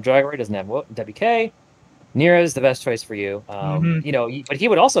 He doesn't have Dragoid. Doesn't have WK. Nira is the best choice for you. But he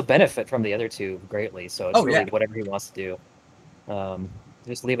would also benefit from the other two greatly. So it's whatever he wants to do.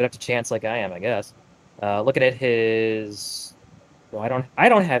 Just leave it up to chance, like I am, I guess. Looking at his. Well, I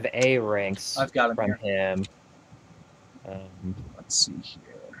don't have A ranks. I've got him from him. Let's see here.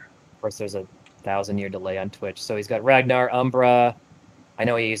 Of course, there's a 1,000-year delay on Twitch. So he's got Ragnar, Umbra. I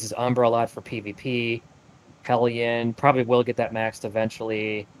know he uses Umbra a lot for PvP. Hellion probably will get that maxed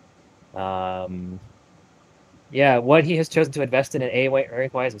eventually. What he has chosen to invest in A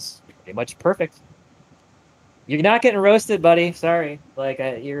rank-wise is pretty much perfect. You're not getting roasted, buddy. Sorry.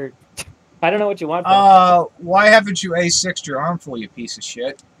 You're. I don't know what you want. Why haven't you A6'd your armful, you piece of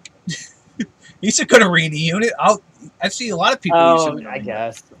shit? He's a good arena unit. I see a lot of people use him. I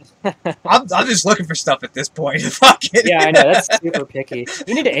guess. I'm just looking for stuff at this point. Fuck Yeah, I it. know. That's super picky.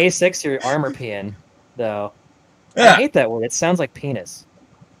 You need to A6 your armor peon, though. I Yeah. hate that word. It sounds like penis.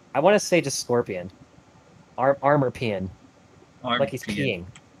 I want to say just scorpion. Armor peon. Army Like he's peeing. peeing.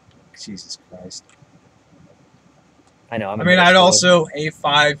 Jesus Christ. I know, I'm I mean, I'd embarrassed. also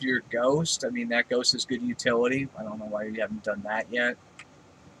A5 your Ghost. I mean, that Ghost is good utility. I don't know why you haven't done that yet.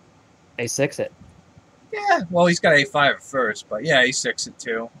 A6 it. Yeah, well, he's got A5 at first, but yeah, A6 it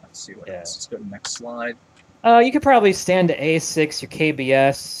too. Let's see what Yeah. else. Let's go to the next slide. You could probably stand to A6 your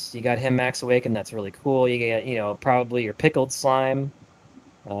KBS. You got him max awaken. That's really cool. You get, probably your pickled slime.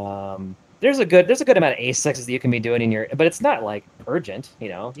 There's a good amount of A6s that you can be doing in your, but it's not like urgent. You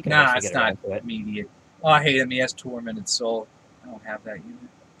can Nah, eventually it's get not around to it. immediate. Oh, I hate him. He has Tormented Soul. I don't have that unit.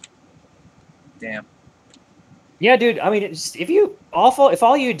 Damn. Yeah, dude. I mean, if you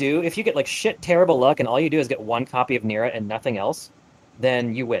get like shit terrible luck and all you do is get one copy of Nira and nothing else,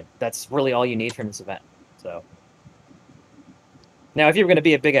 then you win. That's really all you need from this event. So now, if you were going to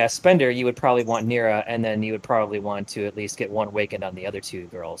be a big ass spender, you would probably want Nira, and then you would probably want to at least get one awakened on the other two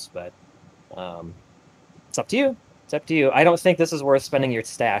girls. But it's up to you. It's up to you. I don't think this is worth spending your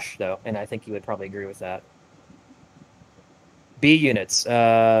stash though, and I think you would probably agree with that. B units.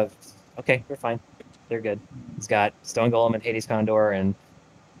 Okay, they're fine. They're good. He's got Stone Golem and Hades Condor, and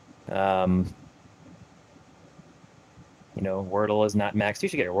Wordle is not maxed. You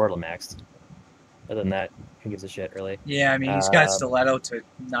should get your Wordle maxed. Other than that, who gives a shit, really? Yeah, I mean, he's got Stiletto to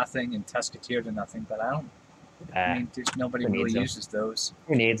nothing and Tusketeer to nothing, but I mean, there's nobody really uses those.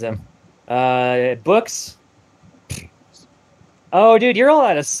 Who needs them? Books. Oh, dude, you're all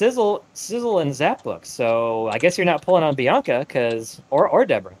out of sizzle and zap books, so I guess you're not pulling on Bianca, or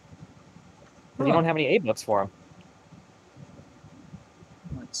Deborah. Huh. You don't have any A books for him.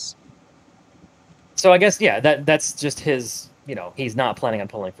 So I guess, yeah, that's just his, he's not planning on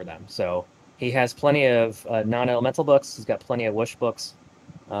pulling for them. So he has plenty of non-elemental books. He's got plenty of Whoosh books.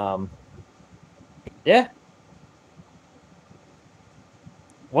 Yeah.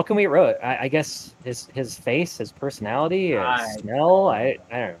 What can we wrote? I guess his face, his personality, his smell. I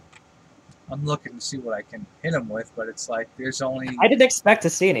don't know. I'm looking to see what I can hit him with, but it's like there's only. I didn't expect to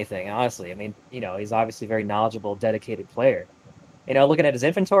see anything, honestly. I mean, he's obviously a very knowledgeable, dedicated player. Looking at his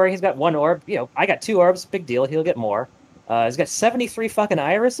inventory, he's got one orb. I got 2 orbs. Big deal. He'll get more. He's got 73 fucking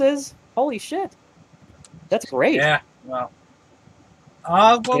irises. Holy shit. That's great. Yeah. Well.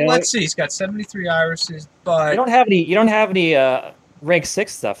 Let's see. He's got 73 irises, but you don't have any rank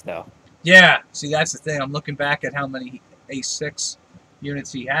 6 stuff though. Yeah. See, that's the thing. I'm looking back at how many A6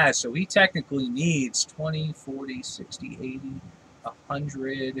 units he has. So he technically needs 20, 40, 60, 80,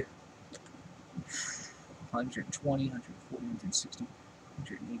 100, 120, 140, 160,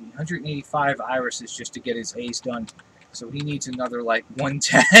 180, 185 irises just to get his A's done. So he needs another like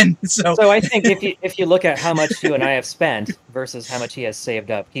 110. So I think if you look at how much you and I have spent versus how much he has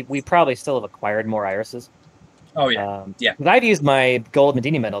saved up, we probably still have acquired more irises. Oh yeah, yeah. Because I've used my gold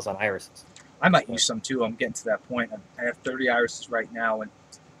Medini medals on irises. I might use some too. I'm getting to that point. I have 30 irises right now, and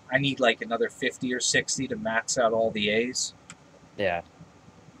I need like another 50 or 60 to max out all the A's. Yeah.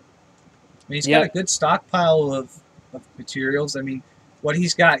 I mean, he's got a good stockpile of materials. I mean, what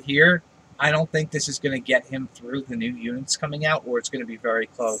he's got here, I don't think this is going to get him through the new units coming out, or it's going to be very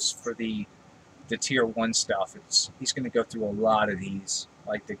close for the tier 1 stuff. He's going to go through a lot of these,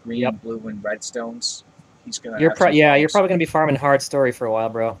 like the green, blue, and red stones. He's going to. You're probably going to be farming hard story for a while,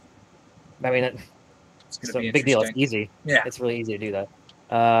 bro. I mean, it's a big deal. It's easy. Yeah, it's really easy to do that.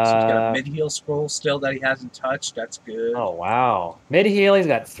 So he's got a mid-heal scroll still that he hasn't touched. That's good. Oh, wow. Mid-heal, he's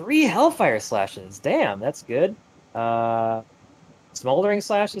got 3 Hellfire Slashes. Damn, that's good. Smoldering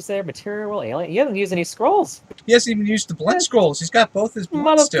Slashes there. Material, alien. He hasn't used any scrolls. He hasn't even used the Blunt Scrolls. He's got both his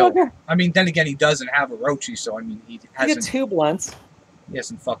blunts still. I mean, then again, he doesn't have Orochi, so I mean, he hasn't. He got 2 blunts. He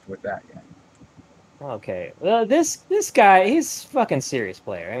hasn't fucked with that yet. Okay. Well, this guy, he's a fucking serious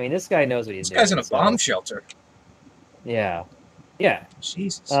player. I mean, this guy knows what he's doing. This guy's in a bomb shelter. Yeah. Yeah.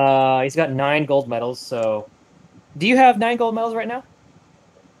 Jesus. He's got 9 gold medals, so... Do you have 9 gold medals right now?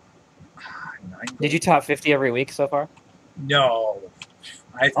 9 gold. Did you top 50 every week so far? No.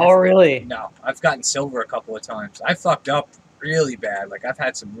 Oh, really? No. I've gotten silver a couple of times. I fucked up really bad. Like, I've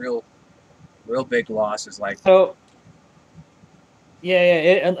had some real big losses. Like... So...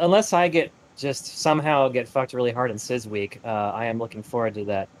 Yeah, unless I somehow get fucked really hard in Sizz Week, I am looking forward to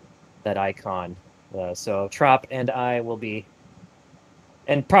that icon. So Trop and I will be,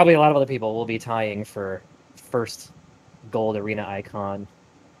 and probably a lot of other people will be tying for first gold arena icon.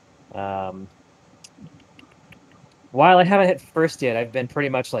 While I haven't hit first yet, I've been pretty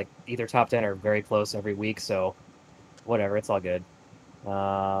much like either top 10 or very close every week, so whatever, it's all good.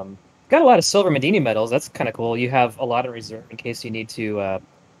 Got a lot of silver Medini medals. That's kind of cool. You have a lot in reserve in case you need to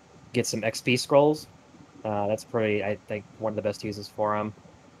get some XP scrolls. That's pretty, I think, one of the best uses for them.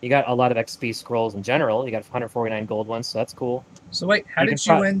 You got a lot of XP scrolls in general. You got 149 gold ones, so that's cool. So wait, how did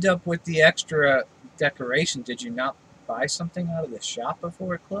you end up with the extra decoration? Did you not buy something out of the shop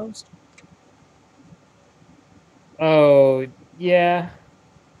before it closed? Oh, yeah.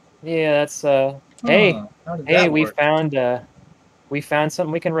 Yeah, that's hey, we found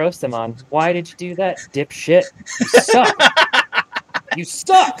something we can roast them on. Why did you do that, dipshit? You suck. You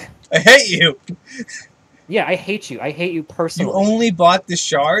suck. I hate you. Yeah, I hate you. I hate you personally. You only bought the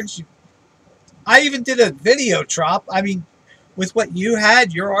shards? I even did a video drop. I mean, with what you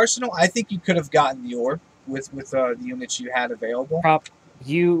had, your arsenal, I think you could have gotten the orb with the units you had available.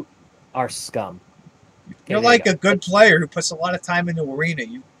 You are scum. You're like a good player who puts a lot of time into arena.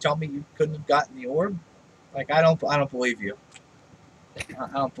 You tell me you couldn't have gotten the orb? Like, I don't believe you. I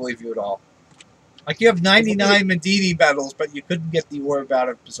don't believe you at all. Like, you have 99 Medini medals, but you couldn't get the orb out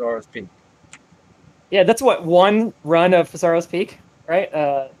of Pizarro's Peak. Yeah, that's what, one run of Pizarro's Peak, right?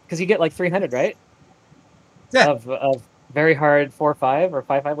 Because you get like 300, right? Yeah. Of very hard 4-5 or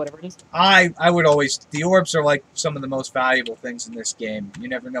 5-5, whatever it is. I would always... The orbs are like some of the most valuable things in this game. You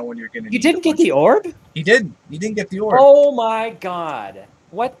never know when you're going to. You didn't get the orb? He didn't. He didn't get the orb. Oh my god.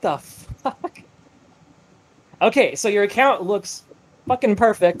 What the fuck? Okay, so your account looks fucking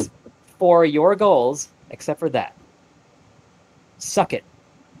perfect for your goals, except for that. Suck it.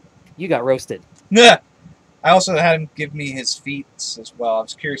 You got roasted. Yeah. I also had him give me his feats as well. I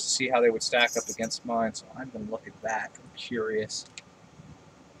was curious to see how they would stack up against mine, so I'm going to look at that. I'm curious.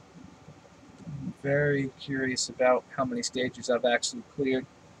 I'm very curious about how many stages I've actually cleared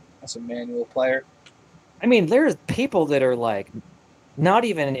as a manual player. I mean, there's people that are, like, not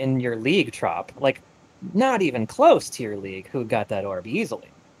even in your league, Trop. Like, not even close to your league who got that orb easily.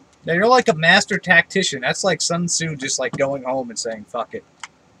 Yeah, you're like a master tactician. That's like Sun Tzu just, like, going home and saying, fuck it.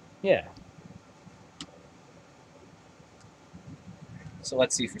 Yeah. So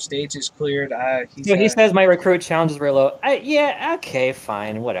let's see, for stages cleared, he says my recruit challenges were low. Yeah, okay,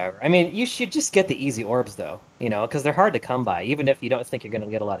 fine, whatever. I mean, you should just get the easy orbs, though, you know, because they're hard to come by, even if you don't think you're going to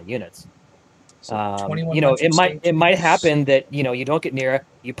get a lot of units. So you know, it might happen that, you know, you don't get near,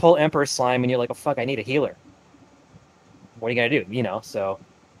 you pull Emperor Slime, and you're like, oh, fuck, I need a healer. What are you going to do, you know? So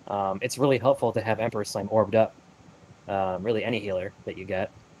it's really helpful to have Emperor Slime orbed up. Really, any healer that you get.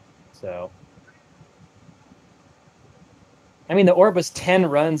 So... I mean, the orb was 10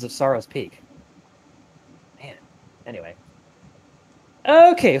 runs of Sorrow's Peak. Man. Anyway.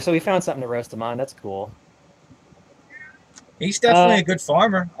 Okay, so we found something to roast him on. That's cool. He's definitely a good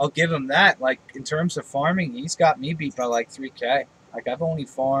farmer. I'll give him that. Like, in terms of farming, he's got me beat by, like, 3K. Like, I've only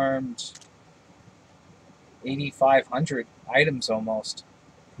farmed 8,500 items almost.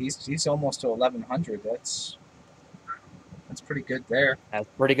 He's almost to 1,100. That's pretty good there. That's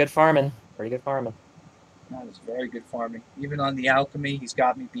pretty good farming. Pretty good farming. That is very good farming. Even on the alchemy, he's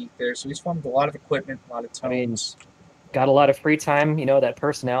got me beat there. So he's farmed a lot of equipment, a lot of tomes. I mean, got a lot of free time. You know, that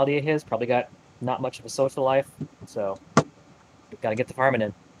personality of his probably got not much of a social life. So we've got to get the farming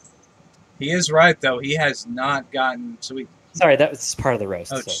in. He is right, though. He has not gotten... Sorry, that was part of the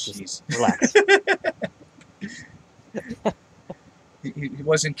roast. Oh, so jeez. Just relax. He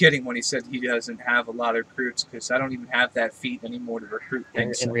wasn't kidding when he said he doesn't have a lot of recruits, because I don't even have that feat anymore to recruit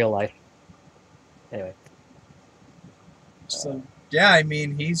things. In real life. Anyway. So yeah, I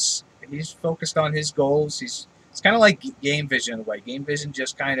mean, he's focused on his goals. It's kind of like Game Vision in a way. Game Vision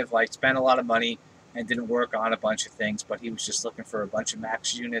just kind of like spent a lot of money and didn't work on a bunch of things, but he was just looking for a bunch of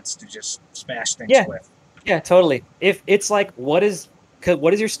max units to just smash things with. Yeah, totally. If it's like, what is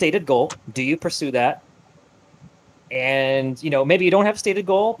your stated goal? Do you pursue that? And, you know, maybe you don't have a stated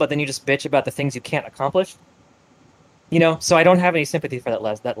goal, but then you just bitch about the things you can't accomplish. You know, so I don't have any sympathy for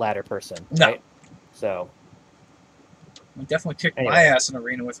that latter person. No. Right? So... He definitely kicked my ass in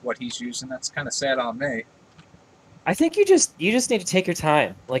arena with what he's using. That's kind of sad on me. I think you just need to take your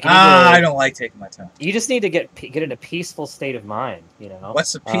time. Like I don't like taking my time. You just need to get in a peaceful state of mind. You know.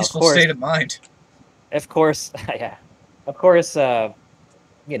 What's a peaceful state of mind? Of course, yeah. Of course, you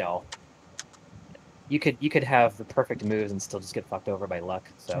know. You could have the perfect moves and still just get fucked over by luck.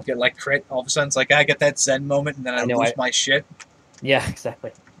 So you get like crit. All of a sudden, it's like I get that Zen moment, and then I lose my shit. Yeah,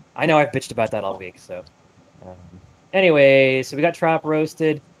 exactly. I know I've bitched about that all week. So. Anyway, so we got Trop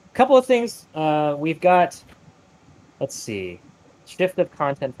roasted. A couple of things. We've got, let's see, shift of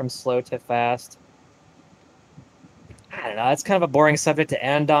content from slow to fast. I don't know. It's kind of a boring subject to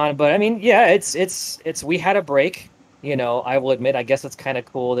end on, but I mean, yeah, it's we had a break. I will admit, I guess it's kind of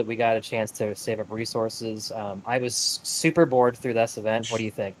cool that we got a chance to save up resources. I was super bored through this event. What do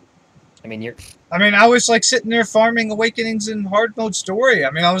you think? I mean, you're I mean, I was like sitting there farming Awakenings in hard mode story. I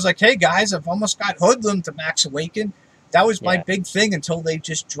mean, I was like, hey guys, I've almost got Hoodlum to max Awaken. That was my yeah, big thing until they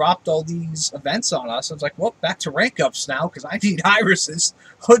just dropped all these events on us. I was like, well, back to rank ups now because I need irises.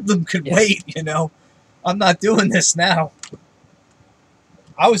 Hoodlum could yeah. wait. I'm not doing this now.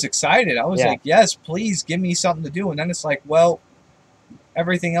 I was excited. I was Yeah. like, yes, please give me something to do. And then it's like, well,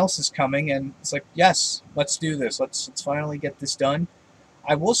 everything else is coming, and it's like, yes, let's do this. Let's finally get this done.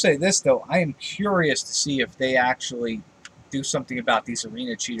 I will say this though, I am curious to see if they actually do something about these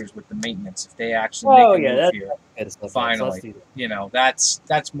arena cheaters with the maintenance. If they actually make Oh a yeah, move here, that's good. So let's finally, do that.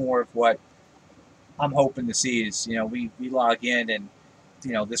 that's more of what I'm hoping to see. Is we log in and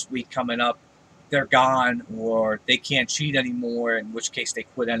this week coming up, they're gone or they can't cheat anymore. In which case they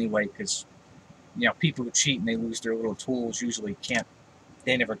quit anyway because people who cheat and they lose their little tools usually can't.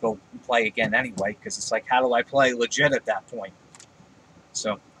 They never go play again anyway because it's like, how do I play legit at that point?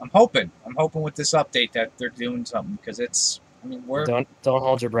 So I'm hoping with this update that they're doing something because it's. I mean, Don't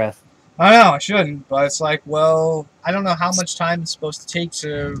hold your breath. I know I shouldn't, but it's like, well, I don't know how much time it's supposed to take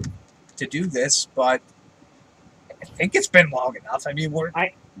to do this, but I think it's been long enough. I mean, we're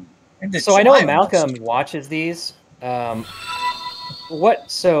I into so I know July Malcolm almost. watches these. What?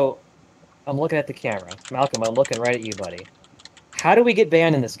 So I'm looking at the camera, Malcolm. I'm looking right at you, buddy. How do we get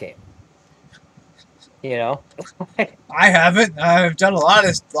banned in this game? You know, I haven't. I've done a lot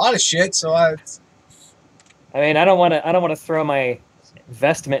of shit, so I mean, I don't want to throw my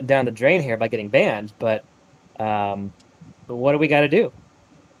investment down the drain here by getting banned, but what do we got to do?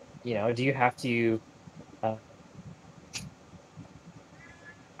 Do you have to? Uh,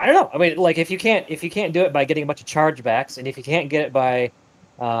 I don't know. I mean, like if you can't do it by getting a bunch of chargebacks, and if you can't get it by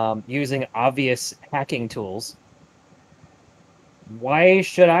using obvious hacking tools, why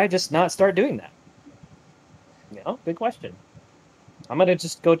should I just not start doing that? Good question. I'm gonna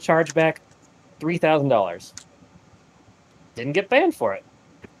just go charge back $3,000. Didn't get banned for it.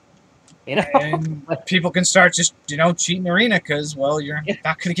 and people can start just cheating arena because you're Yeah,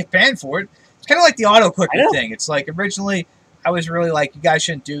 not going to get banned for it. It's kind of like the auto I clicker know. thing. It's like originally I was really like, you guys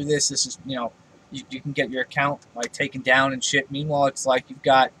shouldn't do this. This is you can get your account like taken down and shit. Meanwhile, it's like you've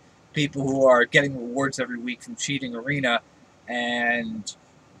got people who are getting rewards every week from cheating arena, and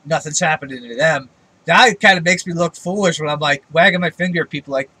nothing's happening to them. That kind of makes me look foolish when I'm like wagging my finger at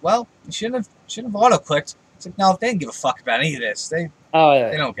people like, well, you shouldn't have auto clicked. It's like, no, they didn't give a fuck about any of this. Oh,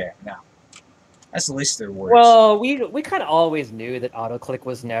 They don't care. No. That's the least of their worries. well, we kind of always knew that autoclick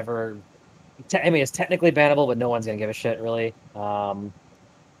was never. I mean, it's technically bannable, but no one's gonna give a shit really.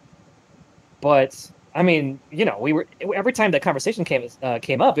 But I mean, we were every time that conversation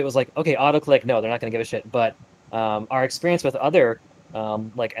came up, it was like, okay, autoclick, no, they're not gonna give a shit. But our experience with other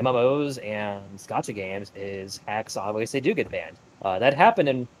like MMOs and Gacha games is hacks obviously do get banned. That happened,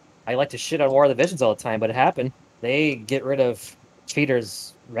 and I like to shit on War of the Visions all the time, but it happened. They get rid of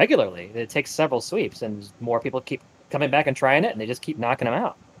cheaters regularly. It takes several sweeps, and more people keep coming back and trying it, and they just keep knocking them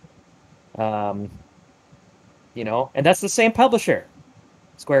out. Um, and that's the same publisher,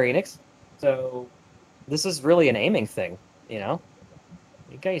 Square Enix. So this is really an aiming thing. What are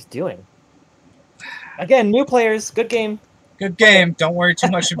you guys doing? Again, new players, good game. Good game. Don't worry too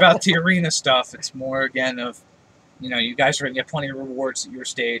much about the arena stuff. It's more again of, you guys are going to get plenty of rewards at your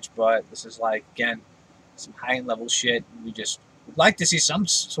stage, but this is like again some high level shit. We just would like to see some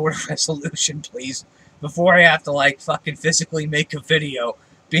sort of resolution, please, before I have to like fucking physically make a video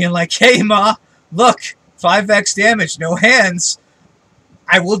being like, hey ma, look, 5x damage, no hands.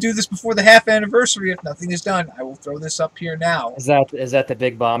 I will do this before the half anniversary if nothing is done. I will throw this up here now. Is that the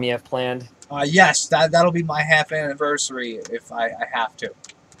big bomb you have planned? Yes, that'll be my half anniversary if I have to.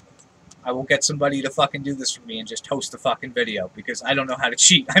 I will get somebody to fucking do this for me and just host a fucking video because I don't know how to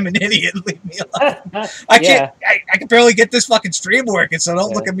cheat. I'm an idiot. Leave me alone. I can't. I can barely get this fucking stream working. So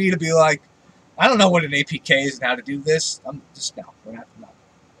don't look at me to be like, I don't know what an APK is and how to do this. I'm just no. We're not. No.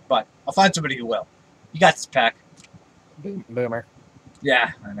 But I'll find somebody who will. You got this, Pack. Boomer.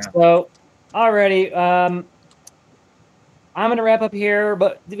 Yeah, I know. So, alrighty. I'm gonna wrap up here,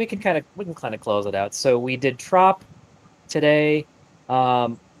 but we can kind of close it out. So we did Trop today.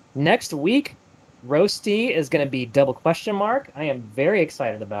 Next week, Roasty is going to be double question mark. I am very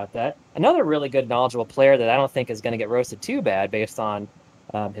excited about that. Another really good, knowledgeable player that I don't think is going to get roasted too bad based on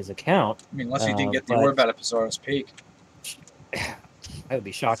his account. I mean, unless he didn't get the word about Episaurus Peak. I would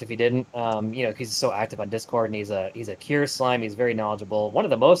be shocked if he didn't. He's so active on Discord, and he's a Cure Slime. He's very knowledgeable, one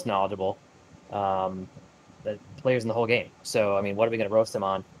of the most knowledgeable players in the whole game. So, I mean, what are we going to roast him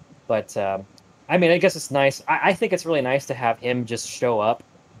on? But I mean, I guess it's nice. I think it's really nice to have him just show up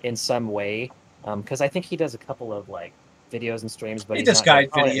in some way, because I think he does a couple of like videos and streams, but He he's does not really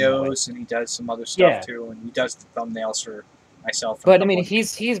guide on it in that way. videos and he does some other stuff Yeah, too, and he does the thumbnails for myself and a but I couple mean, other people.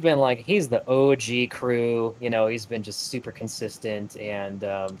 he's been like he's the OG crew. You know, he's been just super consistent and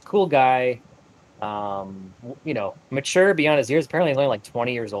cool guy. You know, mature beyond his years. Apparently, he's only like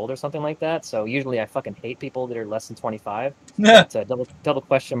 20 years old or something like that. So usually, I fucking hate people that are less than 25. But double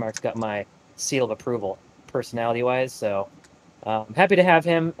question marks got my seal of approval, personality wise. So happy to have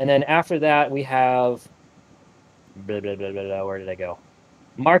him. And then after that, we have blah, blah, blah, blah, blah, where did I go?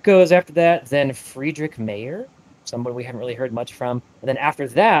 Marco's after that. Then Friedrich Mayer, someone we haven't really heard much from. And then after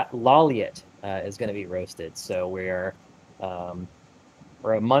that, Lolliot is going to be roasted. So um,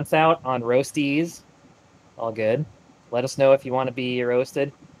 we're a month out on roasties. All good. Let us know if you want to be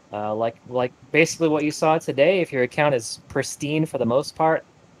roasted. Like basically what you saw today. If your account is pristine for the most part,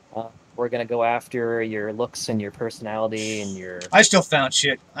 we're gonna go after your looks and your personality and your I still found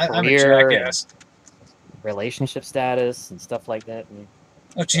shit. I'm a career and jackass. relationship status and stuff like that. And,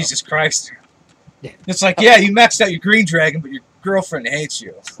 Oh, Jesus Christ. Yeah. It's like, yeah, you maxed out your green dragon, but your girlfriend hates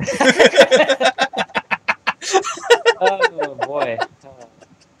you. oh boy.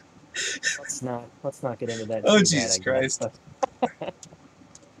 Let's not get into that. Oh, too Jesus bad, I guess. Christ.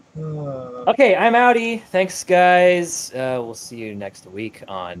 Okay, I'm outie. Thanks, guys. We'll see you next week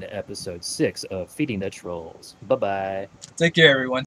on episode 6 of Feeding the Trolls. Bye bye. Take care, everyone.